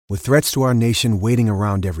With threats to our nation waiting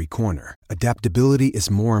around every corner, adaptability is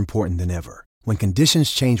more important than ever. When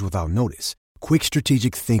conditions change without notice, quick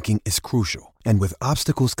strategic thinking is crucial. And with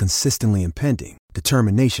obstacles consistently impending,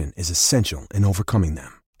 determination is essential in overcoming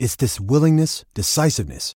them. It's this willingness,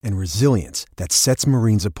 decisiveness, and resilience that sets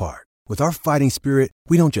Marines apart. With our fighting spirit,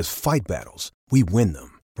 we don't just fight battles, we win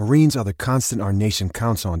them. Marines are the constant our nation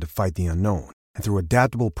counts on to fight the unknown. And through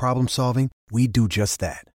adaptable problem solving, we do just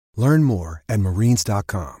that. Learn more at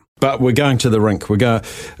marines.com. But we're going to the rink.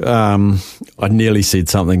 I nearly said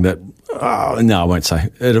something that, no, I won't say.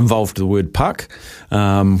 It involved the word puck.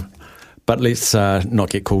 But let's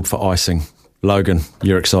not get called for icing. Logan,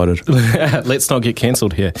 you're excited. Let's not get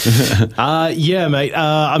cancelled here. Yeah, mate.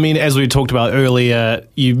 I mean, as we talked about earlier,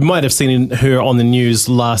 you might have seen her on the news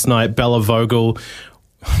last night, Bella Vogel.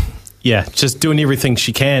 Yeah, just doing everything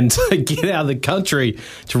she can to get out of the country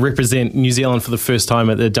to represent New Zealand for the first time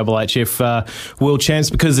at the IIHF World Champs,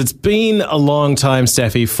 because it's been a long time,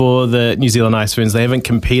 Staffy, for the New Zealand Ice Ferns. They haven't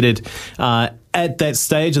competed at that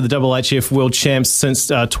stage of the IIHF World Champs since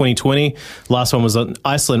 2020. Last one was in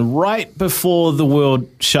Iceland right before the world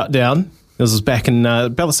shut down. This was back in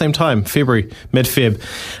about the same time, February, mid-Feb.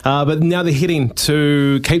 But now they're heading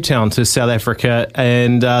to Cape Town, to South Africa,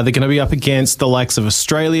 and they're going to be up against the likes of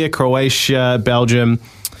Australia, Croatia, Belgium,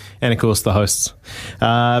 and, of course, the hosts.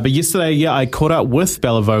 But yesterday, I caught up with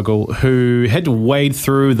Bella Vogel, who had to wade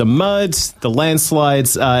through the mud, the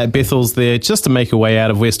landslides at Bethel's there, just to make her way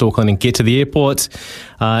out of West Auckland and get to the airport.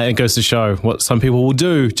 It goes to show what some people will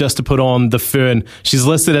do just to put on the Fern. She's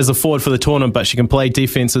listed as a forward for the tournament, but she can play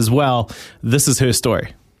defence as well. This is her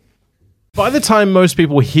story. By the time most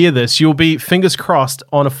people hear this, you'll be, fingers crossed,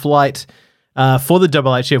 on a flight for the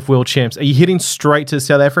IIHF World Champs. Are you heading straight to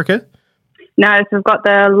South Africa? No, so we've got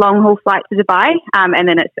the long-haul flight to Dubai, and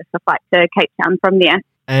then it's just a flight to Cape Town from there.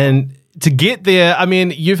 And to get there, I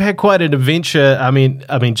mean, you've had quite an adventure. I mean,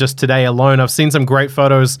 just today alone, I've seen some great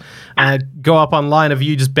photos go up online of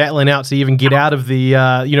you just battling out to even get out of the,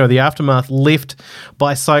 the aftermath left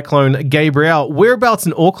by Cyclone Gabrielle. Whereabouts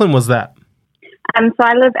in Auckland was that? So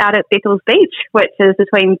I live out at Bethel's Beach, which is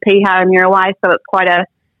between Piha and Muriwai, so it's quite a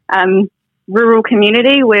rural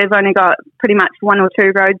community. We've only got pretty much one or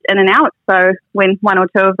two roads in and out. So when one or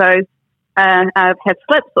two of those have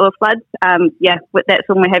slips or floods, that's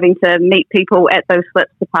when we're having to meet people at those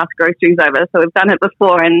slips to pass groceries over. So we've done it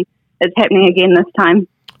before, and it's happening again this time.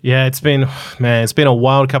 Yeah, it's been a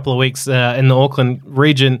wild couple of weeks in the Auckland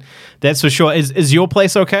region, that's for sure. Is your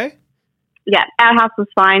place okay? Yeah, our house was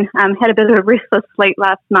fine. Had a bit of a restless sleep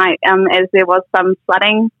last night as there was some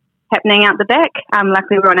flooding happening out the back.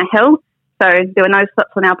 Luckily, we're on a hill, so there were no slips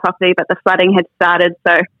on our property, but the flooding had started.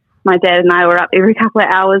 So my dad and I were up every couple of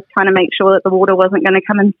hours trying to make sure that the water wasn't going to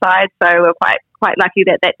come inside. So we're quite lucky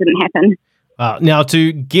that didn't happen. Now,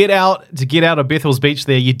 to get out of Bethel's Beach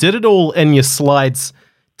there, you did it all in your slides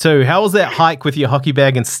too. How was that hike with your hockey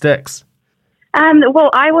bag and sticks? Well,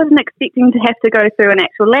 I wasn't expecting to have to go through an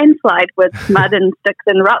actual landslide with mud and sticks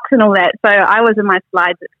and rocks and all that. So I was in my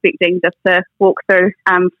slides expecting just to walk through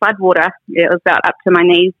flood water. It was about up to my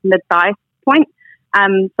knees, mid-thigh point.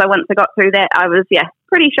 So once I got through that, I was,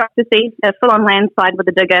 pretty shocked to see a full-on landslide with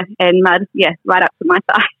a digger and mud, right up to my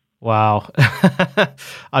thigh. Wow.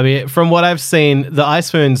 I mean, from what I've seen, the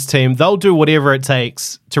Ice Ferns team, they'll do whatever it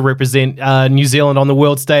takes to represent New Zealand on the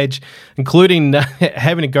world stage, including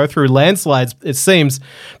having to go through landslides, it seems.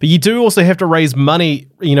 But you do also have to raise money,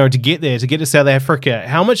 to get there, to get to South Africa.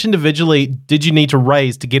 How much individually did you need to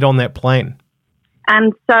raise to get on that plane?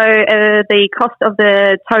 So the cost of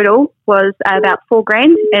the total was about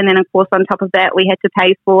 $4,000. And then, of course, on top of that, we had to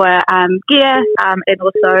pay for gear and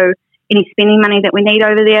also any spending money that we need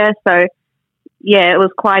over there. So, it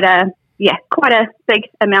was quite a big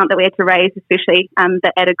amount that we had to raise, especially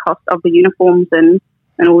the added cost of the uniforms and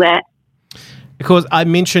all that. Of course, I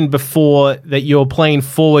mentioned before that you're playing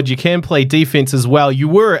forward. You can play defense as well. You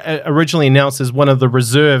were originally announced as one of the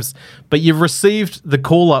reserves, but you've received the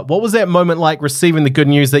call-up. What was that moment like, receiving the good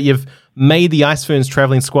news that you've made the Ice Ferns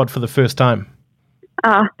travelling squad for the first time?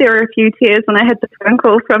 There were a few tears when I had the phone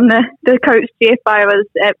call from the coach, Jeff. I was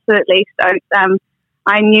absolutely stoked.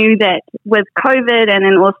 I knew that with COVID and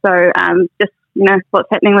then also just, what's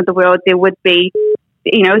happening with the world, there would be,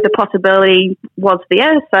 the possibility was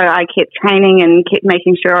there. So I kept training and kept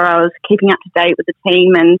making sure I was keeping up to date with the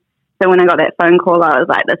team. And so when I got that phone call, I was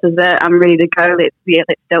like, this is it. I'm ready to go. Let's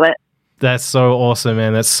do it. That's so awesome,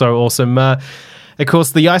 man. That's so awesome. Of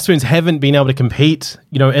course, the Ice Ferns haven't been able to compete,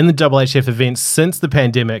 in the IIHF events since the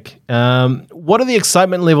pandemic. What are the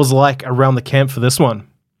excitement levels like around the camp for this one?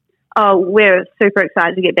 Oh, we're super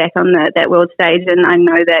excited to get back on that world stage, and I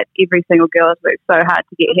know that every single girl has worked so hard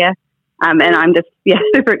to get here. And I'm just,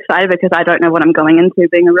 super excited because I don't know what I'm going into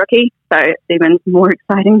being a rookie. So it's even more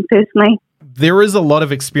exciting personally. There is a lot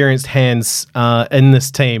of experienced hands in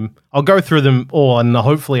this team. I'll go through them all, and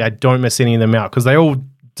hopefully I don't miss any of them out because they all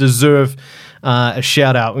deserve a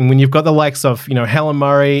shout out. And when you've got the likes of, Helen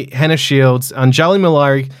Murray, Hannah Shields, Anjali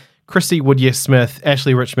Malari, Christy Woodyer-Smith,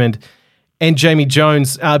 Ashley Richmond, and Jamie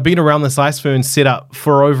Jones, been around this Ice Ferns setup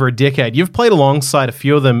for over a decade. You've played alongside a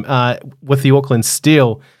few of them with the Auckland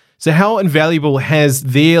Steel. So how invaluable has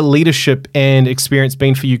their leadership and experience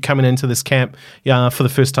been for you coming into this camp for the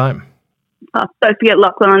first time? Oh, don't forget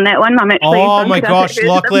Lachlan on that one. I'm actually... Oh my gosh,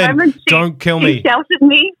 Lachlan, don't kill me. She shouted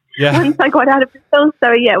me once I got out of Bristol.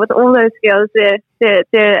 So with all those girls,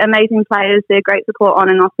 they're amazing players. They're great support on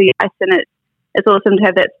and off the ice, and it's awesome to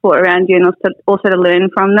have that support around you and also to learn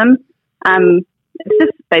from them. It's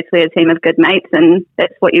just basically a team of good mates, and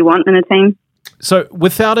that's what you want in a team. So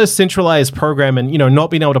without a centralised program and, not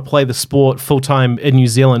being able to play the sport full-time in New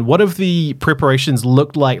Zealand, what have the preparations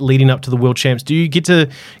looked like leading up to the World Champs? Do you get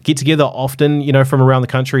together often, from around the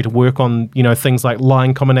country to work on, things like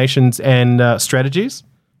line combinations and strategies?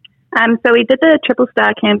 So we did the Triple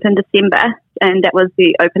Star camp in December, and that was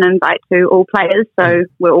the open invite to all players, so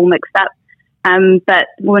we're all mixed up. But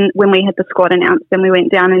when we had the squad announced and we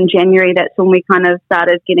went down in January, that's when we kind of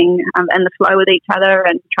started getting in the flow with each other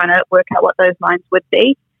and trying to work out what those lines would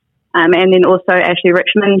be. And then also Ashley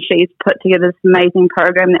Richmond, she's put together this amazing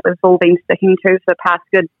program that we've all been sticking to for the past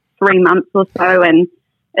good 3 months or so, and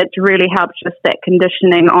it's really helped just that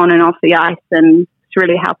conditioning on and off the ice, and it's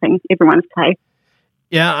really helping everyone's play.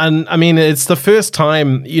 Yeah, and I mean, it's the first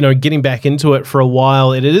time, getting back into it for a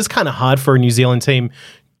while. It is kind of hard for a New Zealand team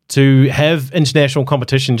to have international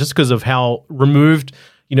competition just because of how removed,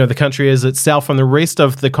 the country is itself from the rest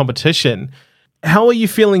of the competition. How are you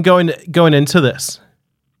feeling going into this?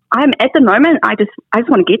 I'm at the moment, I just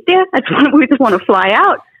want to get there. We just want to fly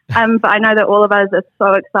out. But I know that all of us are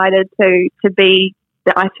so excited to be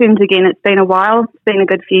the Ice Ferns again. It's been a while. It's been a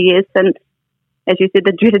good few years since, as you said,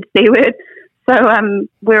 the dreaded C word. So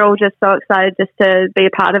we're all just so excited just to be a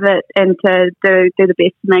part of it and to do the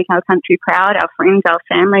best to make our country proud, our friends, our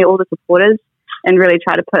family, all the supporters, and really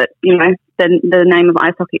try to put, the name of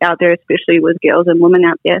ice hockey out there, especially with girls and women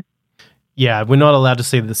out there. Yeah, we're not allowed to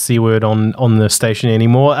say the C word on the station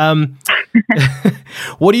anymore.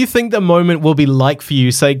 What do you think the moment will be like for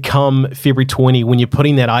you, say, come February 20, when you're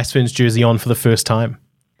putting that Ice Ferns jersey on for the first time?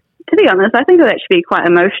 To be honest, I think it'll actually be quite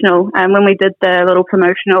emotional. When we did the little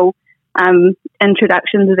promotional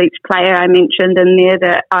introductions of each player, I mentioned in there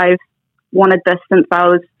that I've wanted this since I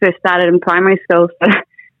was first started in primary school. So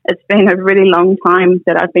it's been a really long time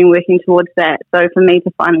that I've been working towards that. So for me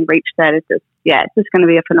to finally reach that, it's just going to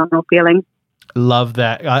be a phenomenal feeling. Love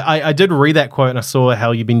that. I did read that quote and I saw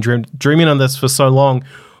how you've been dreaming on this for so long.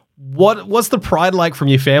 What's the pride like from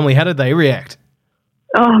your family? How did they react?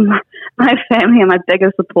 Oh, my family are my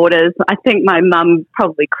biggest supporters. I think my mum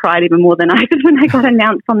probably cried even more than I did when I got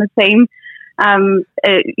announced on the team.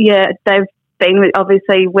 They've been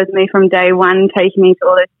obviously with me from day one, taking me to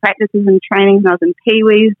all those practices and trainings when I was in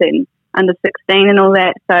Pee-wees and under 16 and all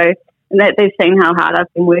that. So they've seen how hard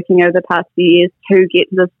I've been working over the past few years to get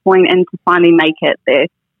to this point and to finally make it. They're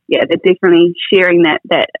definitely sharing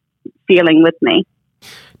that feeling with me.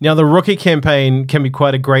 Now, the rookie campaign can be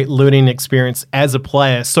quite a great learning experience as a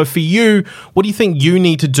player. So for you, what do you think you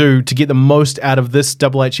need to do to get the most out of this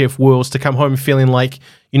HHF Worlds to come home feeling like,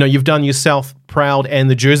 you've done yourself proud and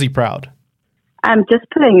the jersey proud? Just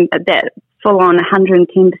putting that full on 110%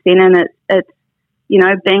 in it. It's,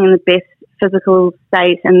 being in the best physical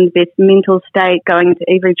state and the best mental state, going to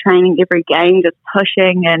every training, every game, just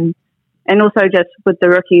pushing and also just with the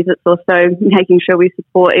rookies, it's also making sure we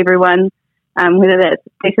support everyone. Whether that's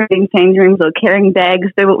decorating change rooms or carrying bags,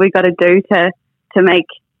 do what we got to do to make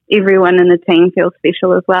everyone in the team feel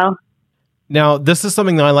special as well. Now, this is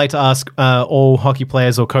something that I like to ask all hockey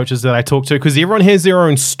players or coaches that I talk to, because everyone has their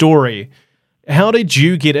own story. How did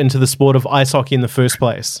you get into the sport of ice hockey in the first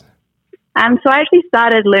place? So I actually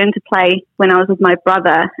started learn to play when I was with my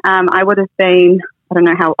brother. I would have been, I don't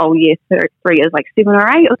know how old, 3 years, like 7 or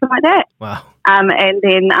 8 or something like that. Wow. And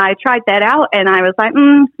then I tried that out and I was like,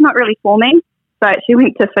 not really for me. So I actually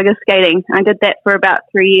went to figure skating. I did that for about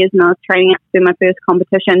 3 years and I was training up to do my first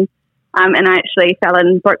competition. And I actually fell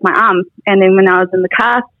and broke my arm. And then when I was in the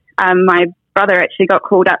cast, my brother actually got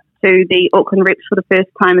called up to the Auckland Reps for the first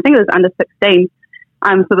time. I think it was under 16.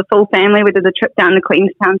 For the full family, we did a trip down to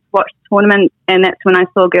Queenstown to watch the tournament. And that's when I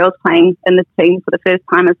saw girls playing in the team for the first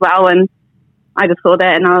time as well. And I just saw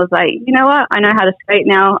that and I was like, you know what? I know how to skate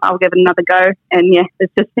now. I'll give it another go. And yeah,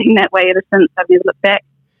 it's just been that way ever since. I've never looked back.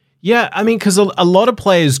 Yeah, I mean, because a lot of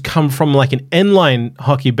players come from like an inline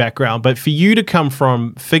hockey background, but for you to come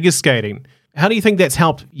from figure skating, how do you think that's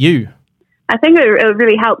helped you? I think it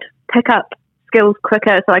really helped pick up skills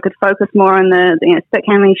quicker, so I could focus more on the stick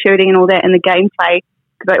handling, shooting, and all that, and the gameplay,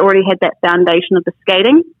 because I already had that foundation of the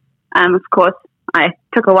skating. Of course, I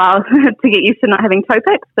took a while to get used to not having toe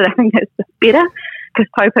picks, but I think that's better because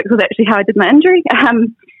toe picks was actually how I did my injury.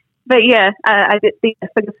 But yeah, I did the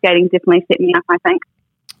figure skating definitely set me up, I think.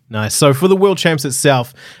 Nice. So for the World Champs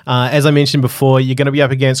itself, as I mentioned before, you're going to be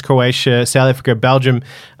up against Croatia, South Africa, Belgium,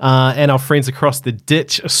 and our friends across the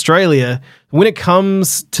ditch, Australia. When it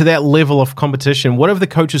comes to that level of competition, what have the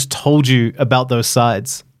coaches told you about those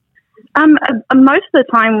sides? Most of the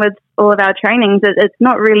time with all of our trainings, it's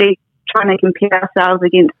not really trying to compare ourselves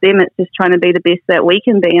against them. It's just trying to be the best that we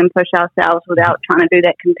can be and push ourselves without trying to do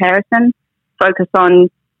that comparison. Focus on,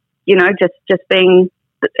 just being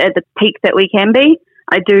at the peak that we can be.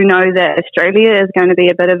 I do know that Australia is going to be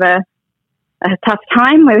a bit of a tough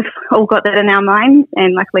time. We've all got that in our minds,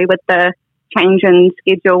 and luckily with the change in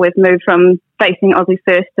schedule, we've moved from facing Aussie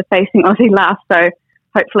first to facing Aussie last. So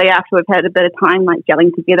hopefully after we've had a bit of time like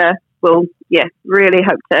gelling together, we'll really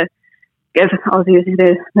hope to give Aussies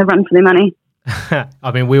the run for their money.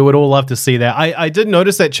 I mean, we would all love to see that. I did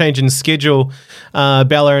notice that change in schedule,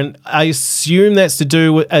 Bella, and I assume that's to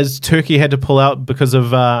do with as Turkey had to pull out because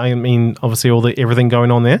of, obviously everything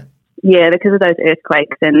going on there. Yeah, because of those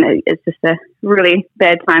earthquakes, and it's just a really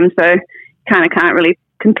bad time. So kind of can't really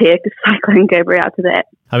compare Cyclone Gabrielle to that.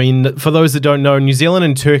 I mean, for those that don't know, New Zealand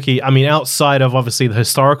and Turkey, I mean, outside of obviously the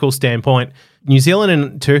historical standpoint, New Zealand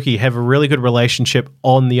and Turkey have a really good relationship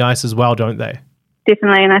on the ice as well, don't they?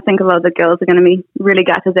 Definitely, and I think a lot of the girls are going to be really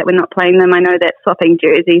gutted that we're not playing them. I know that swapping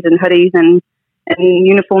jerseys and hoodies and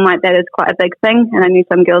uniform like that is quite a big thing, and I know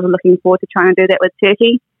some girls are looking forward to trying to do that with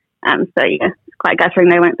Turkey. So yeah, it's quite guttering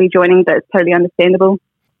they won't be joining, but it's totally understandable.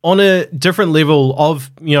 On a different level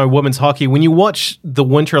of women's hockey, when you watch the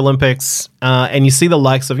Winter Olympics and you see the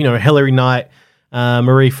likes of Hilary Knight,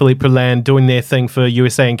 Marie-Philippe Poulin doing their thing for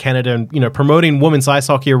USA and Canada, and promoting women's ice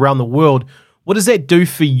hockey around the world, what does that do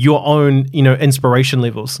for your own, inspiration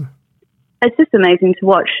levels? It's just amazing to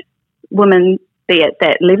watch women be at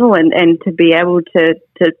that level and to be able to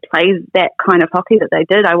play that kind of hockey that they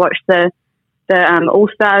did. I watched the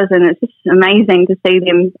All-Stars, and it's just amazing to see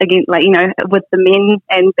them again, with the men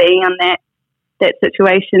and being on that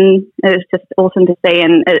situation. It's just awesome to see,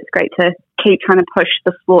 and it's great to keep trying to push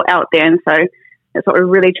the sport out there. And so that's what we're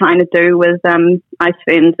really trying to do with Ice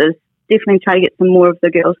Ferns, is definitely try to get some more of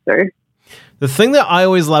the girls through. The thing that I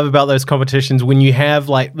always love about those competitions, when you have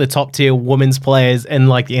like the top tier women's players in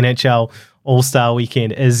like the NHL All-Star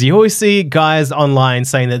weekend, is you always see guys online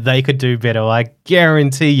saying that they could do better. I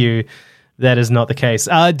guarantee you that is not the case.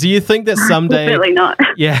 Do you think that someday... Definitely not.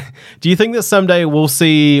 Yeah. Do you think that someday we'll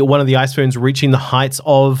see one of the Ice Ferns reaching the heights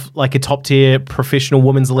of like a top tier professional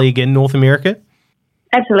women's league in North America?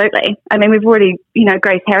 Absolutely. I mean, we've already,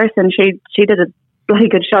 Grace Harrison, she did a bloody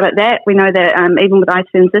good shot at that. We know that even with Ice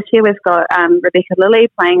Ferns this year, we've got Rebecca Lilly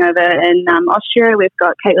playing over in Austria. We've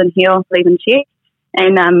got Caitlin Hill leaving Czech.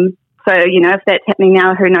 And so, if that's happening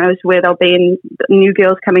now, who knows where they'll be, in new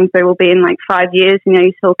girls coming through will be in like 5 years.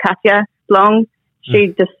 You saw Katja Long. She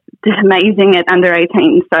just did amazing at under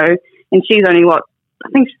 18. So, and she's only I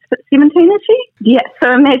think she's 17, is she? Yeah.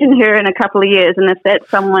 So imagine her in a couple of years, and if that's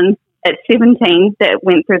someone at 17 that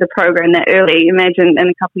went through the program that early, imagine in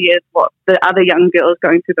a couple of years what the other young girls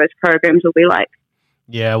going through those programs will be like.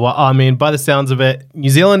 Yeah, well, I mean, by the sounds of it, New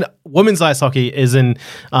Zealand women's ice hockey is in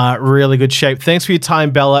really good shape. Thanks for your time,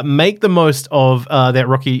 Bella. Make the most of that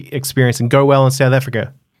rookie experience and go well in South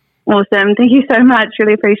Africa. Awesome. Thank you so much.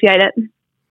 Really appreciate it.